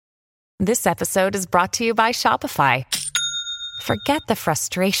This episode is brought to you by Shopify. Forget the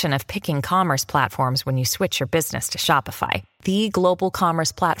frustration of picking commerce platforms when you switch your business to Shopify, the global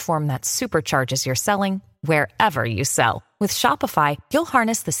commerce platform that supercharges your selling wherever you sell. With Shopify, you'll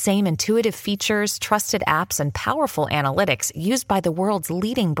harness the same intuitive features, trusted apps, and powerful analytics used by the world's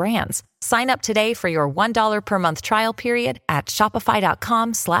leading brands. Sign up today for your $1 per month trial period at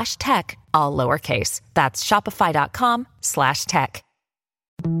shopify.com/tech, all lowercase. That's shopify.com/tech.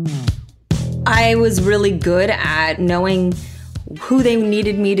 I was really good at knowing who they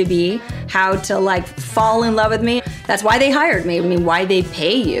needed me to be, how to like fall in love with me. That's why they hired me. I mean, why they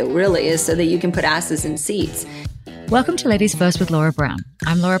pay you really is so that you can put asses in seats. Welcome to Ladies First with Laura Brown.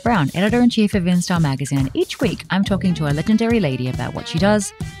 I'm Laura Brown, editor-in-chief of InStyle magazine, and each week I'm talking to a legendary lady about what she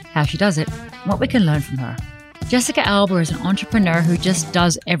does, how she does it, and what we can learn from her. Jessica Alba is an entrepreneur who just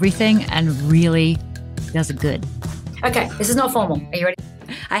does everything and really does it good. Okay, this is not formal. Are you ready?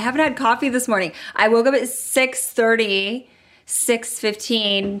 I haven't had coffee this morning. I woke up at 6:30,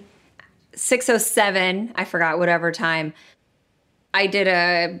 6:15, 6:07, I forgot whatever time. I did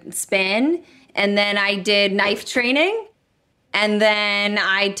a spin, and then I did knife training, and then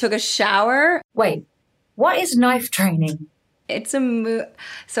I took a shower. Wait, what is knife training? It's a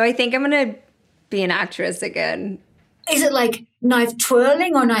so I think I'm going to be an actress again. Is it like knife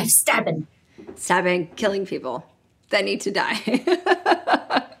twirling or knife stabbing? Stabbing, killing people that need to die.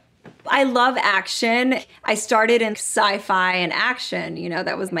 I love action. I started in sci-fi and action,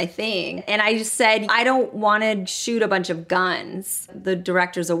 that was my thing. And I just said, I don't want to shoot a bunch of guns. The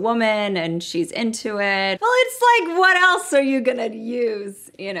director's a woman and she's into it. Well, it's like, what else are you going to use,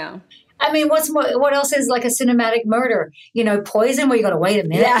 I mean, what else is like a cinematic murder? Poison where you got to wait a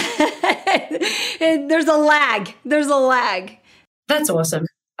minute. Yeah. There's a lag. That's awesome.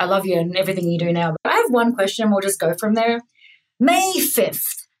 I love you and everything you do now. I have one question. We'll just go from there. May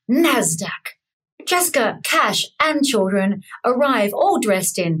 5th. NASDAQ. Jessica, Cash, and children arrive all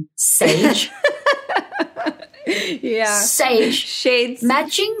dressed in sage. Yeah. Sage. Shades.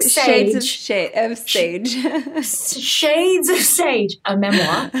 Matching sage. Shades of sage. Shades of Sage, a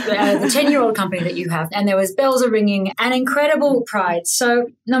memoir, the 10-year-old company that you have. And there was bells are ringing and incredible pride. So,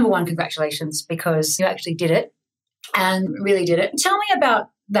 number one, congratulations, because you actually did it and really did it. Tell me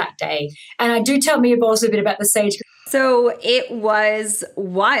about that day. And I do tell me also a bit about the sage. So it was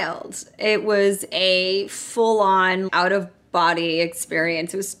wild. It was a full-on out-of-body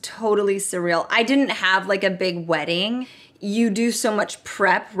experience. It was totally surreal. I didn't have like a big wedding. You do so much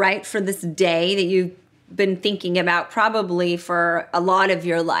prep, right, for this day that you've been thinking about probably for a lot of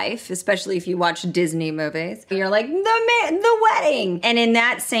your life, especially if you watch Disney movies. You're like, the wedding. And in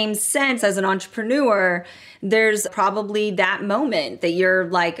that same sense, as an entrepreneur, there's probably that moment that you're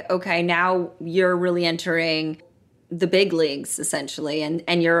like, okay, now you're really entering the big leagues, essentially,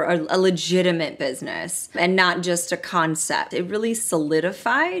 and you're a legitimate business and not just a concept. It really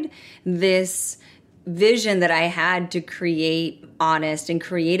solidified this vision that I had to create honest and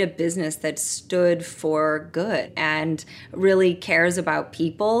create a business that stood for good and really cares about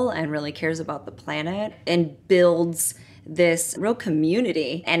people and really cares about the planet and builds this real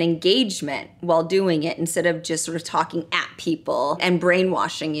community and engagement while doing it instead of just sort of talking at people and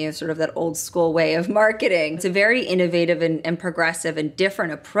brainwashing you, sort of that old school way of marketing. It's a very innovative and progressive and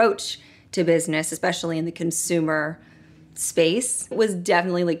different approach to business, especially in the consumer space. It was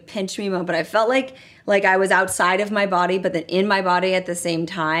definitely like pinch me moment. I felt like I was outside of my body, but then in my body at the same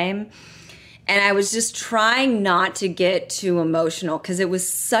time. And I was just trying not to get too emotional because it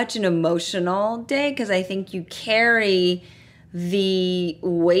was such an emotional day, because I think you carry the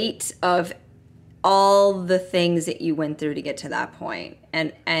weight of all the things that you went through to get to that point.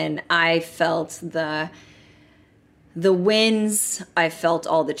 And I felt the wins, I felt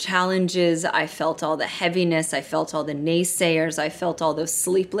all the challenges, I felt all the heaviness, I felt all the naysayers, I felt all those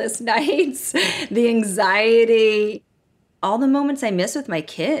sleepless nights, the anxiety. All the moments I miss with my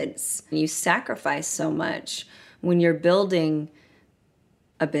kids. You sacrifice so much when you're building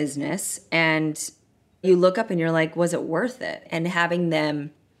a business and you look up and you're like, was it worth it? And having them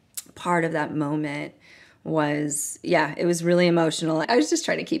part of that moment was, it was really emotional. I was just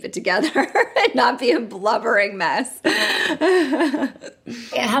trying to keep it together and not be a blubbering mess.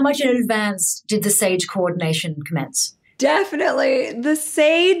 How much in advance did the Sage coordination commence? Definitely. The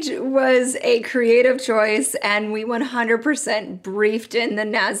Sage was a creative choice, and we 100% briefed in the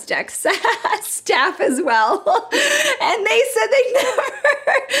NASDAQ staff as well. And they said they never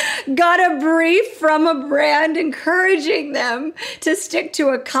got a brief from a brand encouraging them to stick to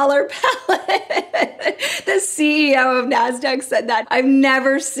a color palette. The CEO of NASDAQ said that. I've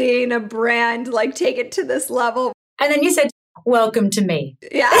never seen a brand like take it to this level. And then you said, welcome to me.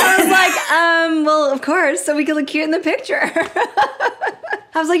 Yeah, I was like, well, of course, so we can look cute in the picture.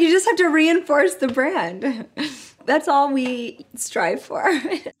 I was like, you just have to reinforce the brand. That's all we strive for.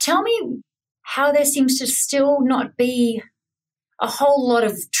 Tell me how there seems to still not be a whole lot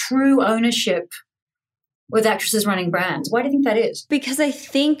of true ownership with actresses running brands. Why do you think that is? Because I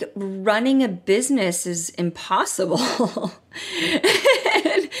think running a business is impossible.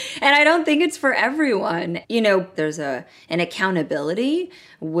 And I don't think it's for everyone. You know, there's an accountability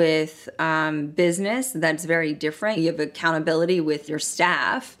with business that's very different. You have accountability with your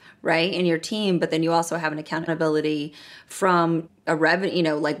staff, right, and your team, but then you also have an accountability from a revenue, you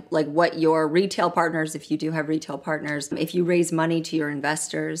know, like what your retail partners, if you do have retail partners, if you raise money to your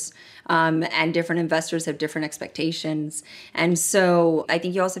investors, and different investors have different expectations. And so I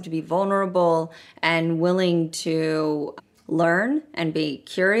think you also have to be vulnerable and willing to learn and be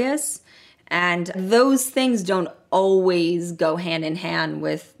curious. And those things don't always go hand in hand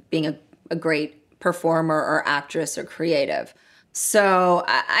with being a great performer or actress or creative. So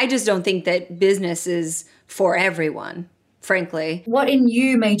I just don't think that business is for everyone, frankly. What in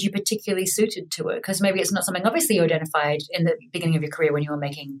you made you particularly suited to it? Because maybe it's not something obviously you identified in the beginning of your career when you were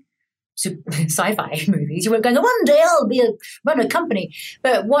making sci-fi movies. You were going, one day I'll run a company.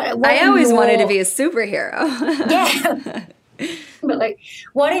 But what I always wanted to be a superhero. Yeah. But like,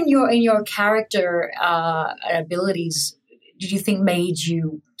 what in your character abilities did you think made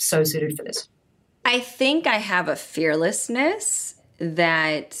you so suited for this? I think I have a fearlessness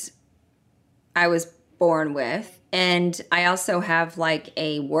that I was born with. And I also have like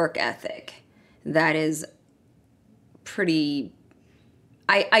a work ethic that is pretty,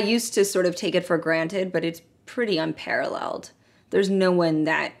 I used to sort of take it for granted, but it's pretty unparalleled. There's no one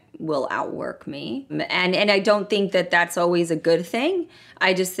that will outwork me. And I don't think that that's always a good thing.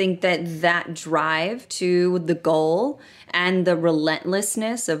 I just think that drive to the goal and the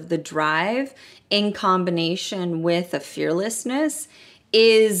relentlessness of the drive in combination with a fearlessness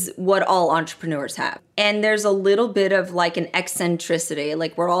is what all entrepreneurs have. And there's a little bit of like an eccentricity,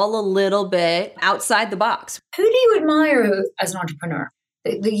 like we're all a little bit outside the box. Who do you admire as an entrepreneur?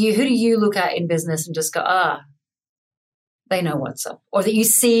 Who do you look at in business and just go, they know what's up? Or that you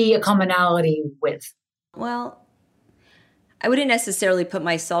see a commonality with? Well, I wouldn't necessarily put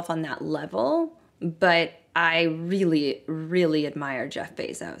myself on that level, but I really, really admire Jeff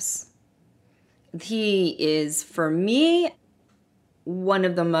Bezos. He is, for me, one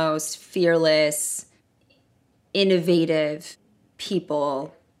of the most fearless, innovative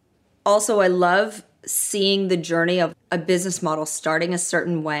people. Also, I love seeing the journey of a business model starting a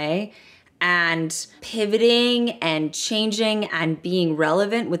certain way and pivoting and changing and being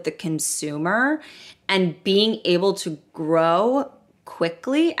relevant with the consumer and being able to grow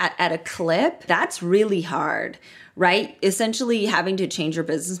quickly at a clip. That's really hard, right? Essentially having to change your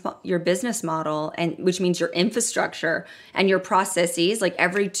business model, and which means your infrastructure and your processes like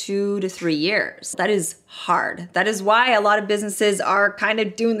every 2 to 3 years. That is hard. That is why a lot of businesses are kind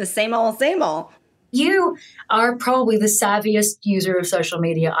of doing the same old. You are probably the savviest user of social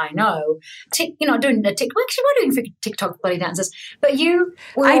media I know. You're not doing the TikTok. Actually, we're doing TikTok bloody dances. But you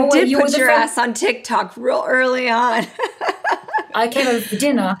were I did put your ass on TikTok real early on. I came over for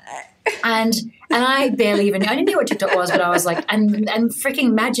dinner and I barely even, I didn't know what TikTok was, but I was like, and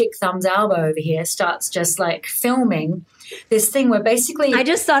freaking Magic Thumbs Alba over here starts just like filming this thing where basically I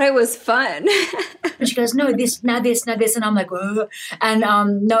just thought it was fun. And she goes, no, this, now this, now this. And I'm like, whoa. And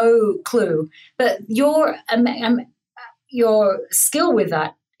no clue. But your skill with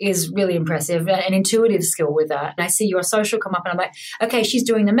that is really impressive, an intuitive skill with that. And I see your social come up and I'm like, okay, she's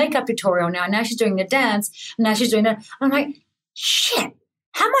doing the makeup tutorial now she's doing the dance, and now she's doing that. I'm like, shit.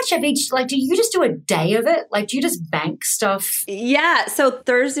 How much of each, like, do you just do a day of it? Like, do you just bank stuff? Yeah. So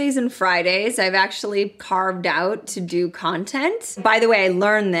Thursdays and Fridays, I've actually carved out to do content. By the way, I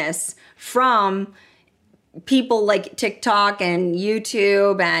learned this from people like TikTok and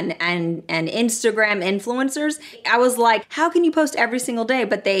YouTube and Instagram influencers. I was like, how can you post every single day?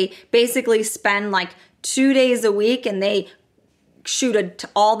 But they basically spend like 2 days a week and they shoot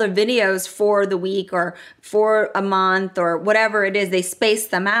all the videos for the week or for a month or whatever it is. They space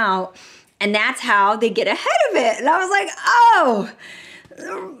them out, and that's how they get ahead of it. And I was like, oh,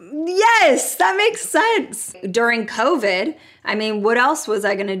 yes, that makes sense. During COVID, I mean, what else was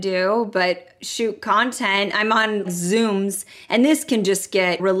I going to do but shoot content? I'm on Zooms, and this can just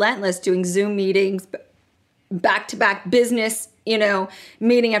get relentless, doing Zoom meetings, back-to-back business,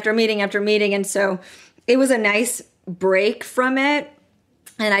 meeting after meeting after meeting. And so it was a nice break from it,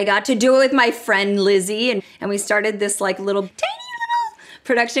 and I got to do it with my friend Lizzie, and we started this like tiny little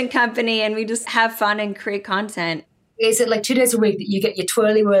production company, and we just have fun and create content. is it like 2 days a week that you get your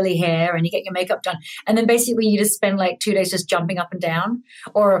twirly whirly hair and you get your makeup done, and then basically you just spend like 2 days just jumping up and down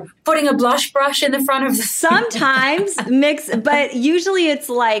or putting a blush brush in the front of the sometimes mix, but usually it's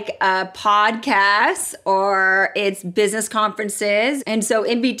like podcasts or it's business conferences. And so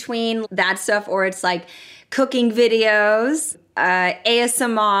in between that stuff, or it's like cooking videos,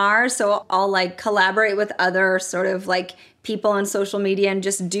 ASMR. So I'll like collaborate with other sort of like people on social media and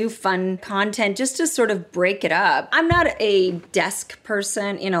just do fun content just to sort of break it up. I'm not a desk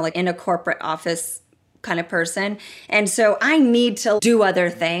person, like in a corporate office kind of person. And so I need to do other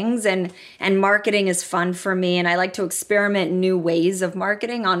things, and marketing is fun for me. And I like to experiment new ways of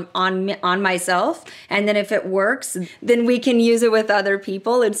marketing on myself. And then if it works, then we can use it with other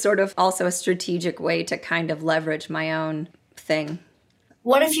people. It's sort of also a strategic way to kind of leverage my own thing.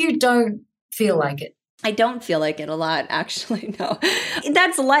 What if you don't feel like it? I don't feel like it a lot, actually, no.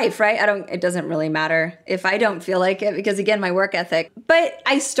 That's life, right? It doesn't really matter if I don't feel like it, because again, my work ethic. But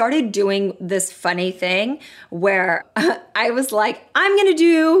I started doing this funny thing where I was like, I'm going to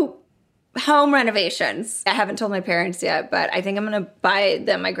do home renovations. I haven't told my parents yet, but I think I'm going to buy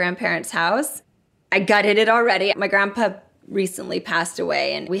them my grandparents' house. I gutted it already. My grandpa recently passed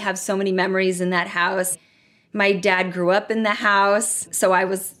away, and we have so many memories in that house. My dad grew up in the house, so I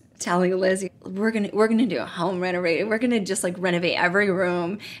was telling Liz, we're gonna do a home renovation. We're gonna just like renovate every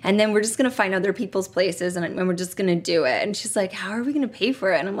room, and then we're just gonna find other people's places, and we're just gonna do it. And she's like, how are we gonna pay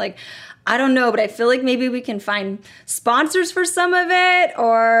for it? And I'm like, I don't know, but I feel like maybe we can find sponsors for some of it,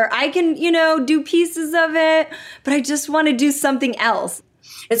 or I can, do pieces of it, but I just want to do something else.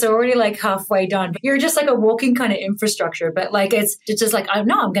 It's already like halfway done. You're just like a walking kind of infrastructure, but like it's just like, I'm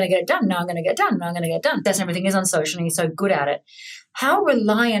going to get it done. No, I'm going to get it done. No, I'm going to get it done. That's everything is on social and you're so good at it. How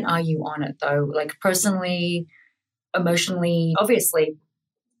reliant are you on it though? Like personally, emotionally, obviously,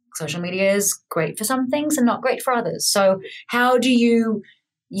 social media is great for some things and not great for others. So how do you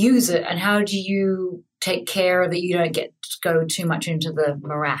use it, and how do you take care that you don't go too much into the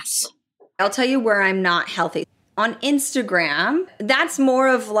morass? I'll tell you where I'm not healthy. On Instagram, that's more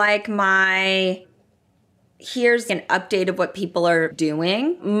of like here's an update of what people are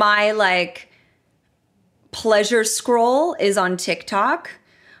doing. My like pleasure scroll is on TikTok,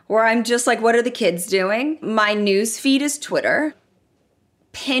 where I'm just like, what are the kids doing? My news feed is Twitter.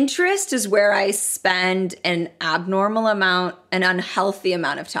 Pinterest is where I spend an unhealthy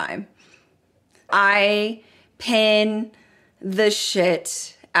amount of time. I pin the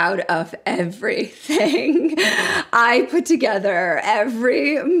shit out of everything. I put together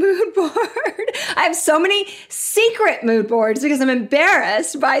every mood board. I have so many secret mood boards because I'm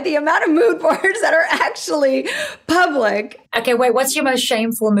embarrassed by the amount of mood boards that are actually public. Okay, wait, what's your most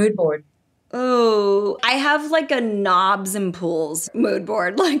shameful mood board? Oh, I have like a knobs and pools mood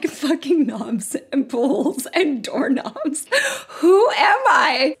board, like fucking knobs and pools and doorknobs. Who am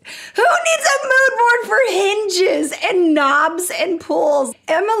I? Who needs a mood board for hinges and knobs and pools?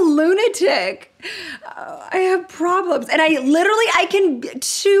 I'm a lunatic. I have problems. And I can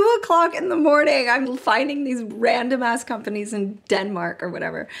 2 o'clock in the morning, I'm finding these random ass companies in Denmark or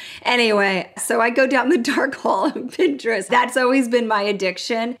whatever. Anyway, so I go down the dark hole of Pinterest. That's always been my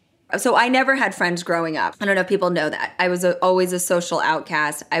addiction. So I never had friends growing up. I don't know if people know that. I was always a social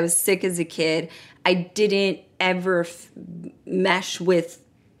outcast. I was sick as a kid. I didn't ever mesh with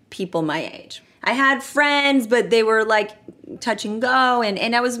people my age. I had friends, but they were like touch and go.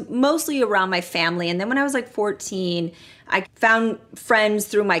 And I was mostly around my family. And then when I was like 14, I found friends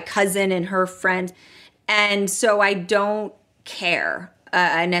through my cousin and her friends. And so I don't care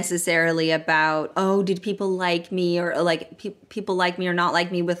necessarily about, did people like me, or like people like me or not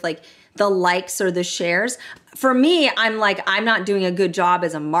like me with like the likes or the shares. For me, I'm like, I'm not doing a good job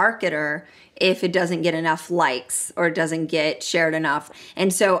as a marketer if it doesn't get enough likes or it doesn't get shared enough.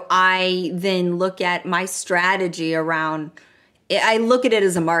 And so I then look at my strategy around, I look at it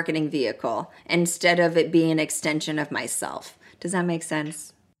as a marketing vehicle instead of it being an extension of myself. Does that make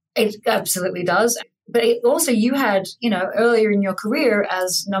sense? It absolutely does. But also you had, earlier in your career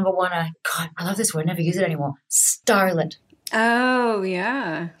as number one, God, I love this word, I never use it anymore, starlet. Oh,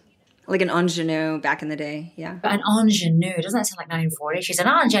 yeah. Like an ingenue back in the day, yeah. An ingenue, doesn't that sound like 1940? She's an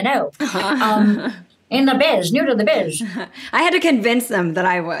ingenue. In the biz, new to the biz. I had to convince them that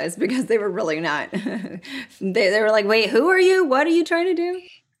I was, because they were really not. They were like, wait, who are you? What are you trying to do?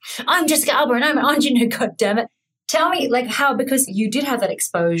 I'm Jessica Alba and I'm an ingenue, goddammit. Tell me, like, how, because you did have that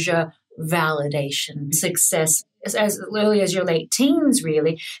exposure, validation, success as early as your late teens,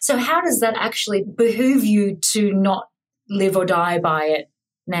 really. So how does that actually behoove you to not live or die by it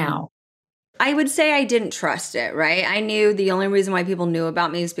now? I would say I didn't trust it, right? I knew the only reason why people knew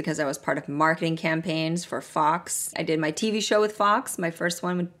about me is because I was part of marketing campaigns for Fox. I did my TV show with Fox, my first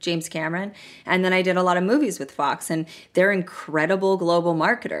one with James Cameron, and then I did a lot of movies with Fox, and they're incredible global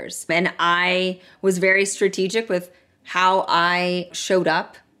marketers. And I was very strategic with how I showed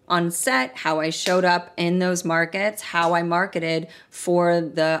up on set, how I showed up in those markets, how I marketed for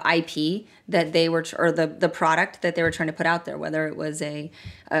the IP that they were, or the product that they were trying to put out there, whether it was a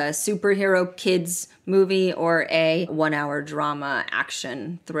superhero kids movie or a 1 hour drama,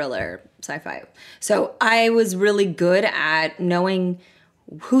 action, thriller, sci-fi. So I was really good at knowing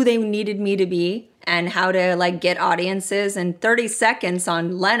who they needed me to be and how to like get audiences in 30 seconds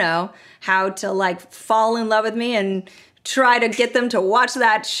on Leno, how to like fall in love with me and try to get them to watch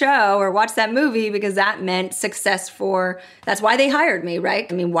that show or watch that movie, because that meant success for, that's why they hired me,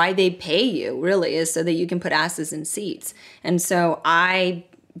 right? I mean, why they pay you really is so that you can put asses in seats. And so I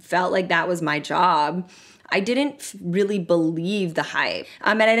felt like that was my job. I didn't really believe the hype.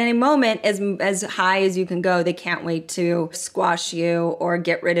 And at any moment, as high as you can go, they can't wait to squash you or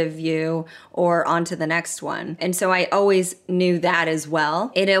get rid of you or on to the next one. And so I always knew that as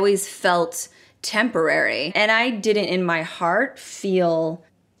well. It always felt temporary. And I didn't in my heart feel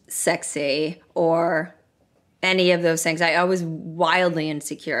sexy or any of those things. I was wildly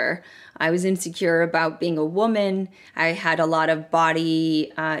insecure. I was insecure about being a woman. I had a lot of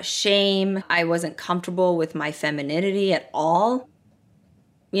body shame. I wasn't comfortable with my femininity at all.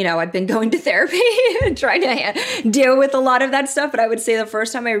 You know, I've been going to therapy and trying to deal with a lot of that stuff. But I would say the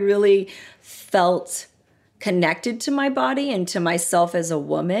first time I really felt connected to my body and to myself as a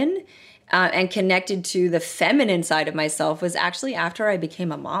woman, and connected to the feminine side of myself, was actually after I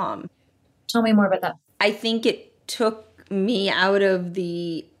became a mom. Tell me more about that. I think it took me out of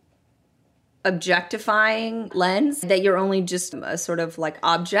the objectifying lens that you're only just a sort of like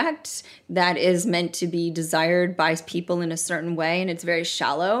object that is meant to be desired by people in a certain way, and it's very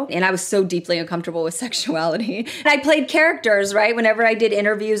shallow. And I was so deeply uncomfortable with sexuality. And I played characters, right? Whenever I did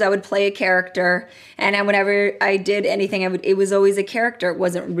interviews, I would play a character, and whenever I did anything, it was always a character. It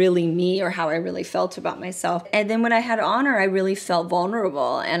wasn't really me or how I really felt about myself. And then when I had Honor, I really felt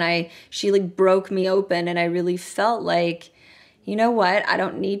vulnerable, and she like broke me open, and I really felt like, you know what? I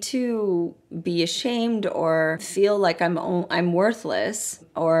don't need to be ashamed or feel like I'm worthless,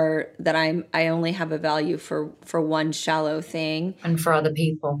 or that I only have a value for one shallow thing. And for other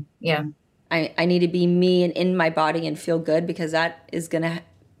people, yeah. I need to be me and in my body and feel good, because that is going to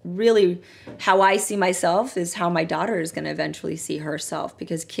really, how I see myself is how my daughter is going to eventually see herself,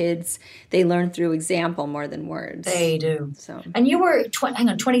 because kids, they learn through example more than words. They do. So. And you were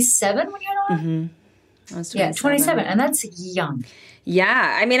 27 when you had Honor? Mm-hmm. I was 27. Yeah, 27, and that's young.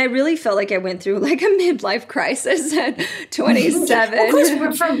 Yeah, I mean, I really felt like I went through like a midlife crisis at 27. Of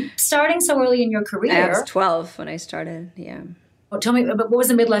course, from starting so early in your career. I was 12 when I started, yeah. Well, tell me, but what was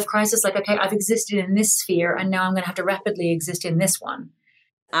the midlife crisis like? Okay, I've existed in this sphere, and now I'm going to have to rapidly exist in this one.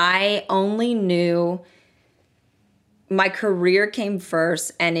 I only knew my career came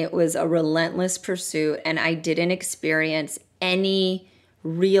first, and it was a relentless pursuit, and I didn't experience any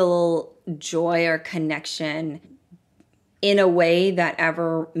real joy or connection in a way that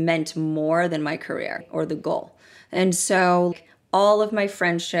ever meant more than my career or the goal. And so all of my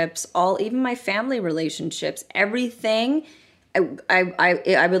friendships, even my family relationships, everything,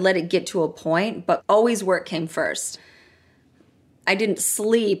 I would let it get to a point, but always work came first. I didn't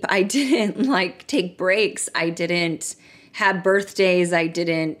sleep. I didn't like take breaks. I didn't have birthdays. I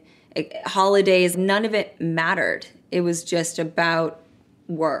didn't holidays. None of it mattered. It was just about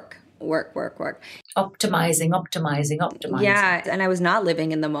work. Optimizing. Yeah, and I was not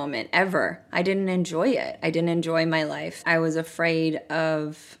living in the moment ever. I didn't enjoy it. I didn't enjoy my life. I was afraid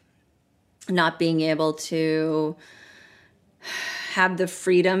of not being able to have the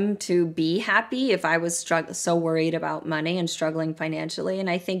freedom to be happy if I was so worried about money and struggling financially. And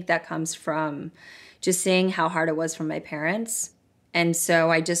I think that comes from just seeing how hard it was for my parents. And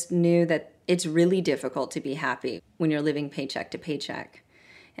so I just knew that it's really difficult to be happy when you're living paycheck to paycheck.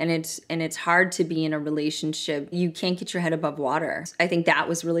 And it's hard to be in a relationship. You can't get your head above water. I think that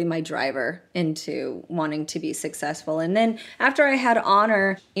was really my driver into wanting to be successful. And then after I had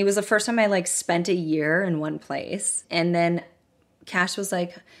Honor, it was the first time I spent a year in one place. And then Cash was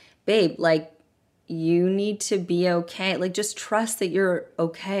like, babe, you need to be okay. Just trust that you're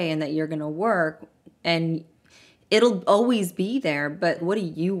okay and that you're going to work and it'll always be there. But what do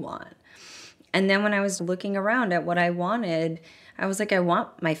you want? And then when I was looking around at what I wanted, I was like, I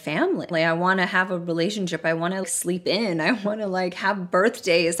want my family. I want to have a relationship. I want to sleep in. I want to have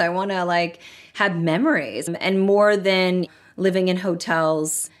birthdays. I want to have memories. And more than living in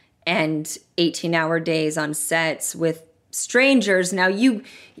hotels and 18-hour days on sets with strangers. Now you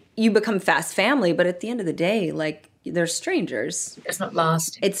become fast family, but at the end of the day, like, they're strangers. It's not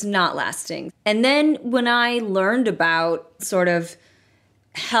lasting. It's not lasting. And then when I learned about sort of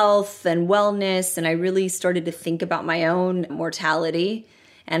health and wellness, and I really started to think about my own mortality,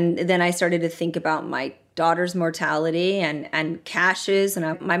 and then I started to think about my daughter's mortality and Cash's,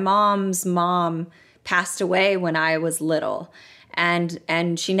 and my mom's mom passed away when I was little.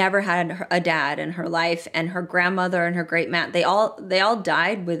 And she never had a dad in her life, and her grandmother and her great aunt, they all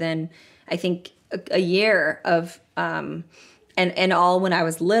died within, I think, a year of, and all when I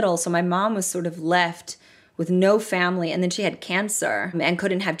was little. So my mom was sort of left with no family, and then she had cancer and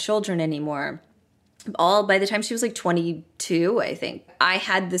couldn't have children anymore. All by the time she was like 22, I think. I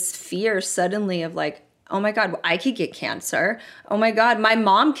had this fear suddenly of like, oh my God, I could get cancer. Oh my God, my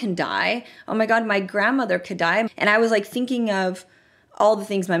mom can die. Oh my God, my grandmother could die. And I was like thinking of all the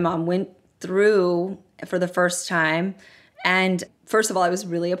things my mom went through for the first time. And first of all, I was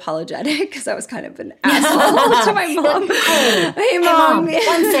really apologetic because I was kind of an asshole to my mom. Hey, mom.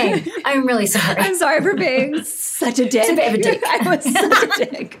 One thing. I'm really sorry. I'm sorry for being such a dick. It's a bit of a dick. I was such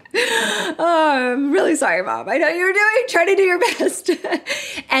a dick. Oh, I'm really sorry, Mom. I know you were trying to do your best.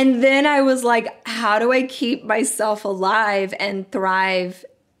 And then I was like, how do I keep myself alive and thrive,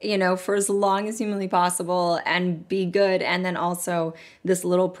 for as long as humanly possible and be good? And then also this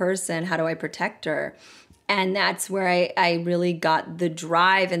little person, how do I protect her? And that's where I really got the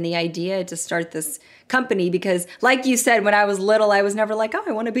drive and the idea to start this company, because like you said, when I was little, I was never like, oh,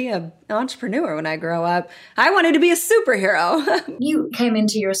 I want to be an entrepreneur when I grow up. I wanted to be a superhero. You came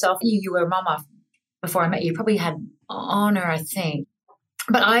into yourself, you were a mama before I met you. You probably had honor, I think.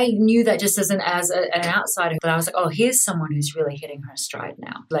 But I knew that just as an outsider, but I was like, oh, here's someone who's really hitting her stride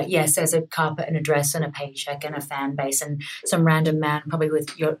now. Like, yes, there's a carpet and a dress and a paycheck and a fan base and some random man probably with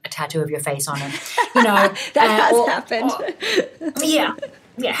a tattoo of your face on him. That has happened. Yeah.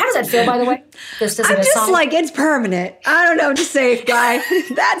 Yeah. How does that feel, by the way? I'm just like, it's permanent. I don't know what to say, guy.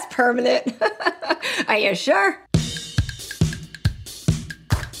 That's permanent. Are you sure?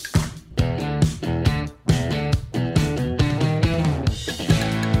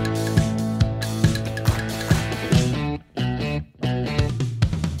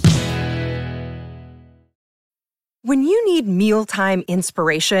 When you need mealtime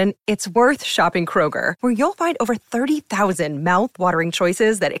inspiration, it's worth shopping Kroger, where you'll find over 30,000 mouth-watering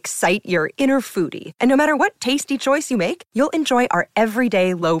choices that excite your inner foodie. And no matter what tasty choice you make, you'll enjoy our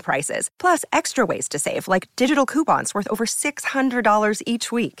everyday low prices, plus extra ways to save, like digital coupons worth over $600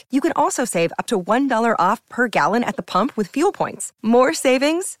 each week. You can also save up to $1 off per gallon at the pump with fuel points. More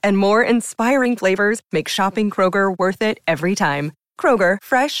savings and more inspiring flavors make shopping Kroger worth it every time. Kroger,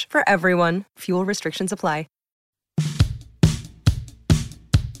 fresh for everyone. Fuel restrictions apply.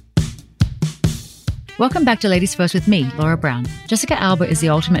 Welcome back to Ladies First with me, Laura Brown. Jessica Alba is the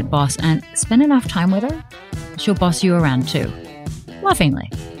ultimate boss, and spend enough time with her, she'll boss you around too. Lovingly.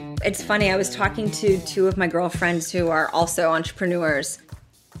 It's funny, I was talking to two of my girlfriends who are also entrepreneurs.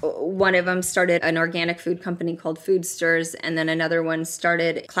 One of them started an organic food company called Food Stirs, and then another one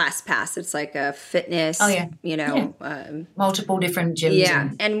started ClassPass. It's like a fitness, multiple different gyms. Yeah,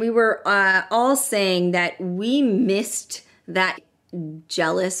 and we were all saying that we missed that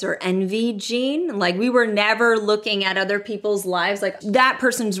jealous or envy gene. Like, we were never looking at other people's lives like, that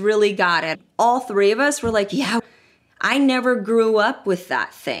person's really got it. All three of us were like, yeah, I never grew up with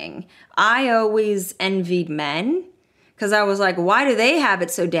that thing. I always envied men because I was like, why do they have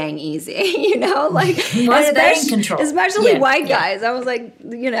it so dang easy? Like, why are they in control? Especially white guys. I was like,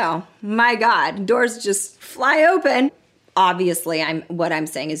 my God, doors just fly open. Obviously, what I'm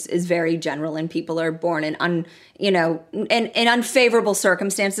saying is very general, and people are born in unfavorable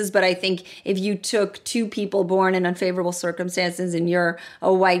circumstances. But I think if you took two people born in unfavorable circumstances, and you're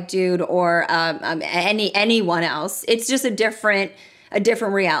a white dude or anyone else, it's just a different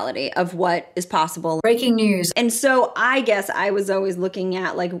reality of what is possible. Breaking news. And so I guess I was always looking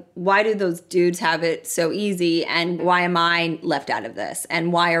at, like, why do those dudes have it so easy, and why am I left out of this,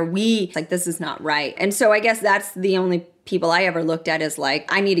 and why are we like, this is not right? And so I guess that's the only people I ever looked at as like,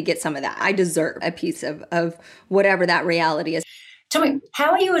 I need to get some of that. I deserve a piece of whatever that reality is. Tell me, how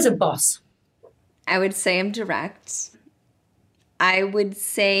are you as a boss? I would say I'm direct. I would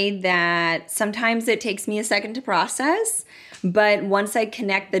say that sometimes it takes me a second to process, but once I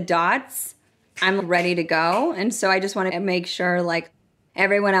connect the dots, I'm ready to go. And so I just want to make sure like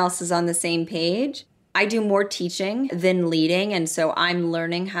everyone else is on the same page. I do more teaching than leading, and so I'm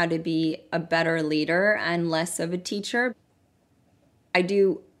learning how to be a better leader and less of a teacher. I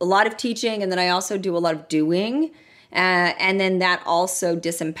do a lot of teaching, and then I also do a lot of doing. And then that also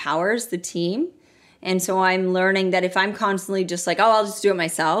disempowers the team. And so I'm learning that if I'm constantly just like, oh, I'll just do it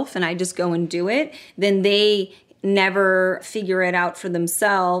myself, and I just go and do it, then they never figure it out for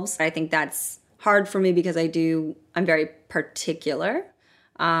themselves. I think that's hard for me because I'm very particular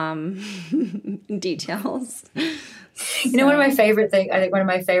in details. You know, one of my favorite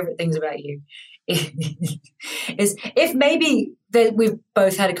things about you is if maybe that we've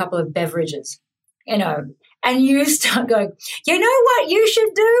both had a couple of beverages, you know, and you start going, you know what you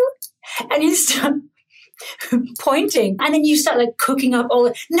should do? And you start pointing, and then you start like cooking up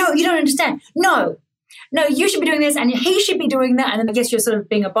no, you don't understand. No, you should be doing this, and he should be doing that. And then I guess you're sort of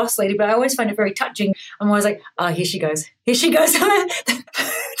being a boss lady, but I always find it very touching. I'm always like, oh, here she goes. It's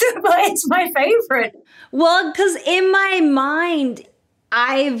my favorite. Well, because in my mind,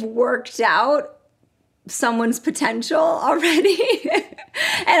 I've worked out someone's potential already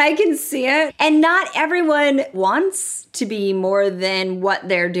and I can see it. And not everyone wants to be more than what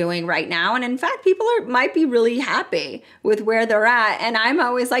they're doing right now. And in fact, people might be really happy with where they're at. And I'm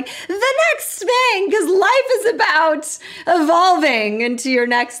always like, the next thing, because life is about evolving into your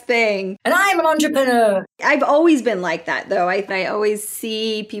next thing. And I'm an entrepreneur. I've always been like that, though. I always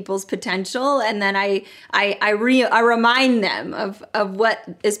see people's potential, and then I remind them of what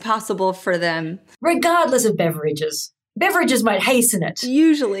is possible for them. Regardless of beverages. Beverages might hasten it.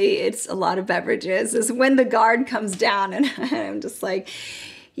 Usually it's a lot of beverages. Is when the guard comes down and I'm just like,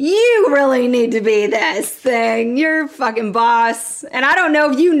 you really need to be this thing. You're fucking boss. And I don't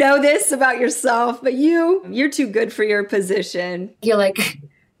know if you know this about yourself, but you're too good for your position. You're like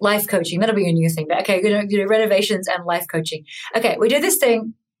life coaching. That'll be a new thing. But okay, you know, renovations and life coaching. Okay, we do this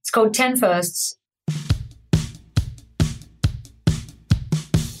thing. It's called 10 firsts.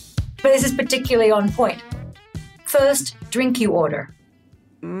 But this is particularly on point. First drink you order.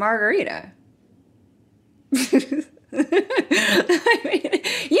 Margarita. I mean,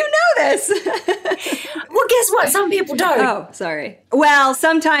 you know this. Well, guess what? Some people don't. Oh, sorry. Well,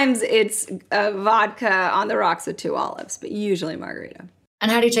 sometimes it's vodka on the rocks with 2 olives, but usually margarita. And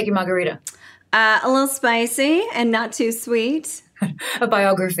how do you take your margarita? A little spicy and not too sweet. A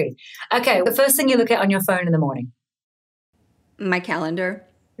biography. Okay, the first thing you look at on your phone in the morning. My calendar.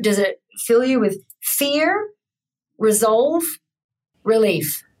 Does it fill you with fear, resolve,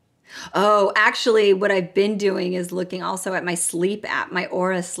 relief? Oh, actually, what I've been doing is looking also at my sleep app, my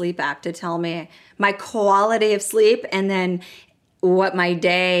Aura sleep app, to tell me my quality of sleep and then what my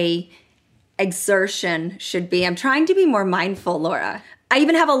day exertion should be. I'm trying to be more mindful, Laura. I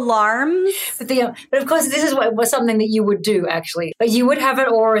even have alarms. But of course, this is what something that you would do, actually. But you would have an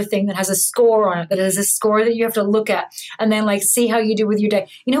Aura thing that has a score on it, that is a score that you have to look at and then like see how you do with your day.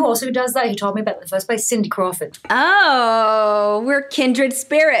 You know who also does that? Who told me about it in the first place? Cindy Crawford. Oh, we're kindred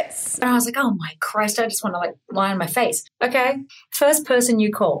spirits. And I was like, oh my Christ, I just want to like lie on my face. Okay, first person you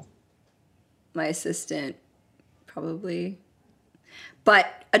call. My assistant, probably.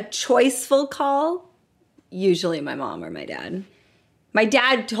 But a choiceful call, usually my mom or my dad. My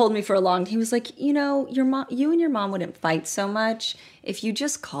dad told me for a long time, he was like, you know, you and your mom wouldn't fight so much if you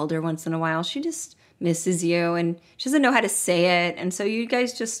just called her once in a while. She just misses you and she doesn't know how to say it. And so you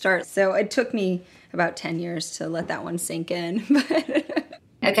guys just start. So it took me about 10 years to let that one sink in.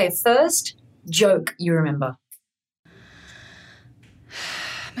 Okay, first joke you remember.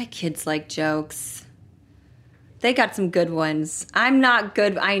 My kids like jokes. They got some good ones. I'm not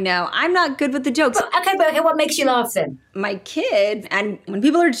good. I know. I'm not good with the jokes. Okay, what makes you laugh then? My kid, and when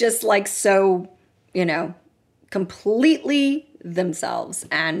people are just like so, you know, completely themselves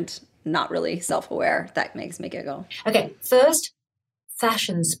and not really self-aware, that makes me giggle. Okay, first,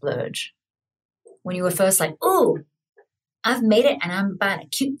 fashion splurge. When you were first like, ooh, I've made it and I'm buying a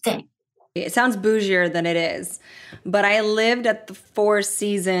cute thing. It sounds bougier than it is, but I lived at the Four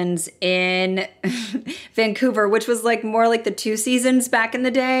Seasons in Vancouver, which was like more like the Two Seasons back in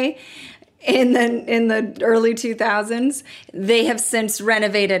the day, in the early 2000s. They have since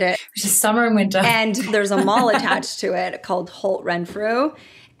renovated it. Which is summer and winter. And there's a mall attached to it called Holt Renfrew.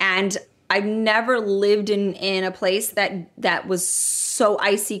 And I've never lived in a place that was so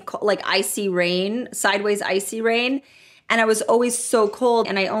icy, like icy rain, sideways icy rain. And I was always so cold,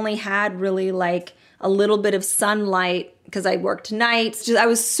 and I only had really like a little bit of sunlight because I worked nights. I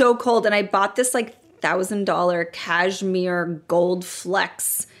was so cold, and I bought this like $1,000 cashmere gold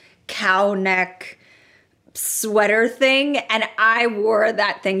flex cow neck sweater thing, and I wore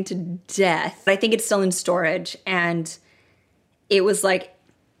that thing to death. I think it's still in storage, and it was like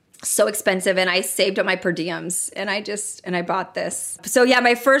so expensive, and I saved up my per diems, and I bought this. So yeah,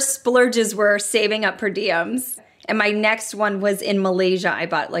 my first splurges were saving up per diems. And my next one was in Malaysia. I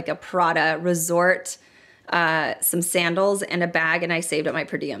bought like a Prada resort some sandals, and a bag, and I saved up my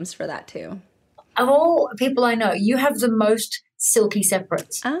per diems for that too. Of all people I know, you have the most silky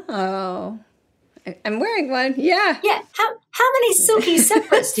separates. Oh, I'm wearing one. Yeah. Yeah. How many silky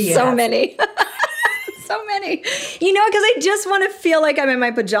separates do you have? So many. So many. You know, because I just want to feel like I'm in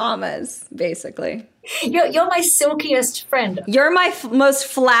my pajamas, basically. You're my silkiest friend. You're my most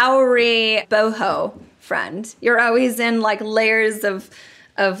flowery boho friend. You're always in like layers of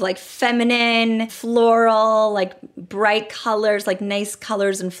like feminine, floral, like bright colors, like nice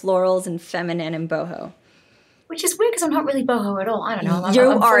colors and florals and feminine and boho. Which is weird because I'm not really boho at all. I don't know.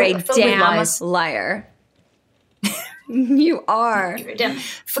 You are a damn liar. You are.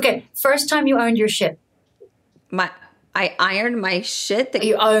 Okay, first time you owned your shit. I ironed my shit.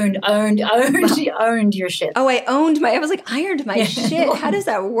 You owned you owned your shit. Oh, I was like, ironed my shit. How does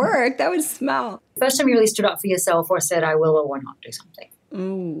that work? That would smell. First time you really stood up for yourself or said, I will or will not do something.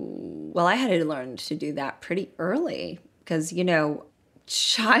 Ooh. Well, I had to learn to do that pretty early because, you know,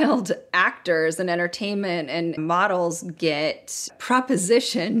 child actors and entertainment and models get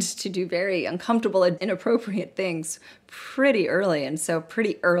propositioned to do very uncomfortable and inappropriate things pretty early. And so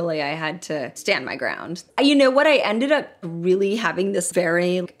pretty early, I had to stand my ground. You know what? I ended up really having this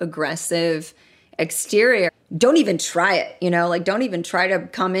very aggressive exterior. Don't even try it, you know, like don't even try to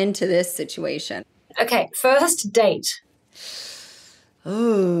come into this situation. Okay, first date.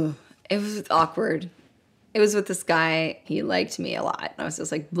 Oh, it was awkward. It was with this guy. He liked me a lot. I was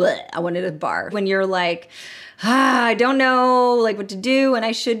just like, bleh. I wanted a bar. When you're like, I don't know like what to do, and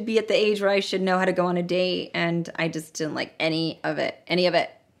I should be at the age where I should know how to go on a date, and I just didn't like any of it. And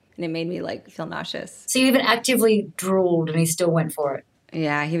it made me like feel nauseous. So you even actively drooled and he still went for it?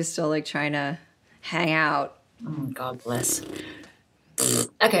 Yeah, he was still like trying to hang out. Oh, God bless.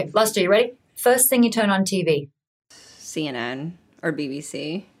 Okay, last two, you ready? First thing you turn on TV? CNN or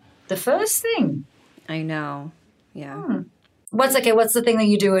BBC. The first thing? I know. Yeah. What's the thing that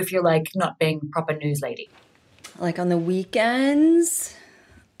you do if you're like not being proper news lady? Like on the weekends,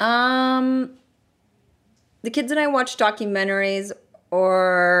 the kids and I watch documentaries,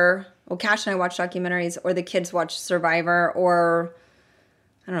 or Cash and I watch documentaries, or the kids watch Survivor, or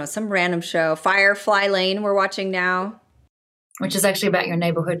I don't know, some random show. Firefly Lane we're watching now. Which is actually about your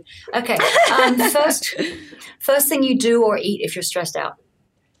neighborhood. Okay. First thing you do or eat if you're stressed out?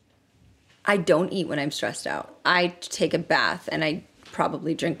 I don't eat when I'm stressed out. I take a bath and I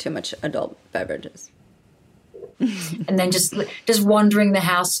probably drink too much adult beverages. And then just wandering the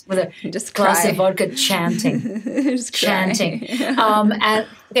house with a glass of vodka, chanting. Chanting. And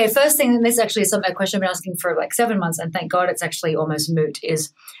okay, first thing, and this actually is a question I've been asking for like 7 months, and thank God it's actually almost moot,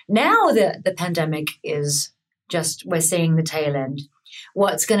 is now that the pandemic is just, we're seeing the tail end,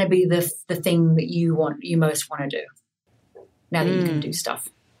 what's going to be the thing that you most want to do now that you can do stuff?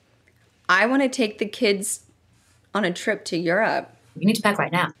 I want to take the kids on a trip to Europe. You need to pack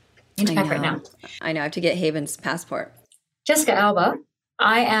right now. I know. I have to get Haven's passport. Jessica Alba,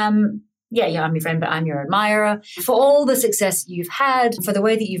 I'm your friend, but I'm your admirer for all the success you've had, for the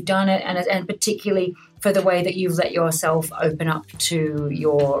way that you've done it, and particularly for the way that you've let yourself open up to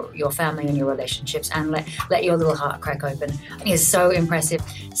your family and your relationships and let your little heart crack open. I think it's so impressive.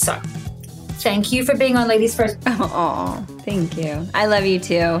 So thank you for being on Ladies First. Oh, thank you. I love you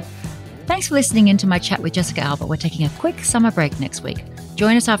too. Thanks for listening in to my chat with Jessica Alba. We're taking a quick summer break next week.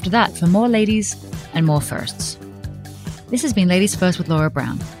 Join us after that for more ladies and more firsts. This has been Ladies First with Laura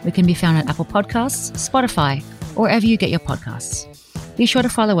Brown. We can be found on Apple Podcasts, Spotify, or wherever you get your podcasts. Be sure to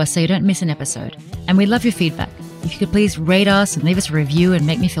follow us so you don't miss an episode. And we love your feedback. If you could please rate us and leave us a review and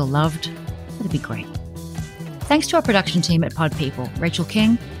make me feel loved, that'd be great. Thanks to our production team at Pod People, Rachel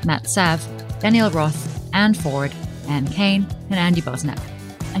King, Matt Sav, Danielle Roth, Anne Ford, Anne Kane, and Andy Bosnack.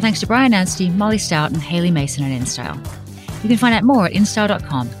 And thanks to Brian Anstey, Molly Stout, and Haley Mason at InStyle. You can find out more at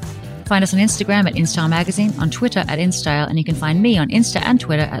InStyle.com. Find us on Instagram at InStyle Magazine, on Twitter at InStyle, and you can find me on Insta and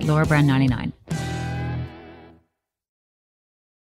Twitter at LauraBrown99.